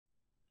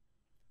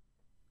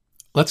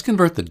Let's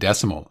convert the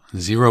decimal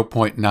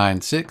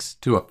 0.96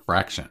 to a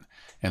fraction.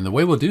 And the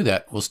way we'll do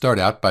that, we'll start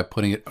out by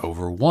putting it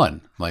over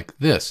 1, like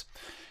this.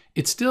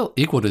 It's still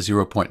equal to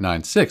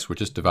 0.96, we're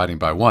just dividing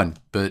by 1,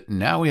 but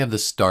now we have the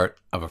start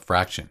of a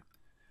fraction.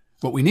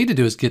 What we need to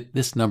do is get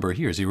this number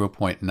here,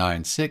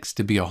 0.96,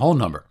 to be a whole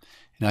number.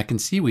 And I can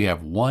see we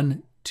have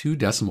 2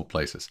 decimal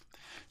places.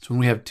 So when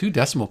we have 2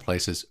 decimal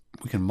places,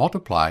 we can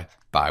multiply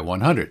by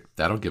 100.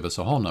 That'll give us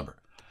a whole number.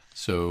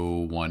 So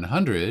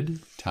 100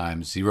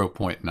 times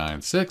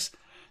 0.96,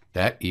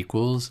 that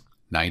equals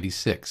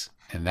 96.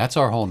 And that's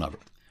our whole number.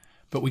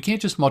 But we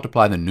can't just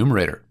multiply the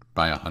numerator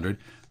by 100.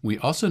 We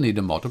also need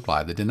to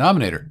multiply the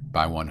denominator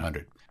by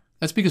 100.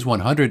 That's because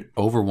 100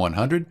 over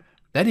 100,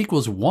 that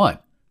equals 1.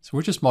 So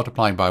we're just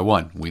multiplying by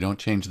 1. We don't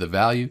change the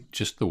value,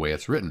 just the way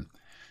it's written.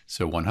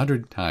 So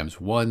 100 times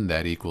 1,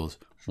 that equals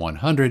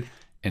 100.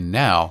 And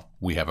now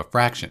we have a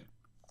fraction.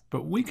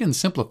 But we can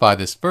simplify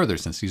this further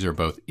since these are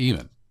both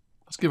even.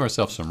 Let's give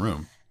ourselves some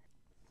room.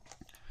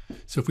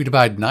 So if we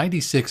divide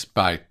 96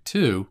 by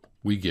 2,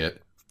 we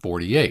get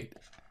 48.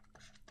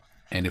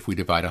 And if we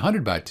divide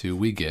 100 by 2,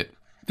 we get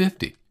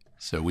 50.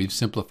 So we've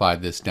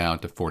simplified this down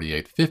to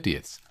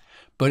 48/50ths.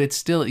 But it's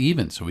still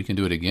even, so we can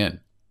do it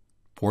again.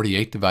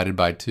 48 divided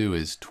by 2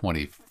 is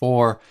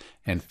 24,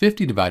 and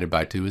 50 divided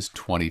by 2 is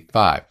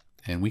 25.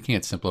 And we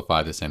can't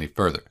simplify this any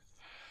further.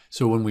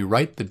 So when we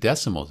write the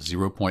decimal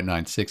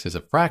 0.96 as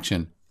a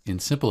fraction, in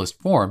simplest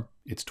form,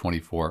 it's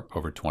 24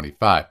 over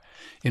 25.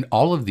 And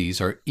all of these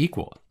are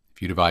equal.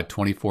 If you divide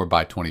 24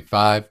 by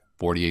 25,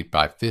 48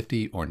 by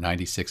 50, or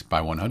 96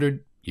 by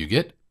 100, you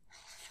get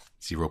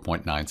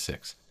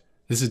 0.96.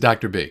 This is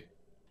Dr. B.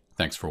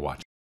 Thanks for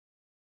watching.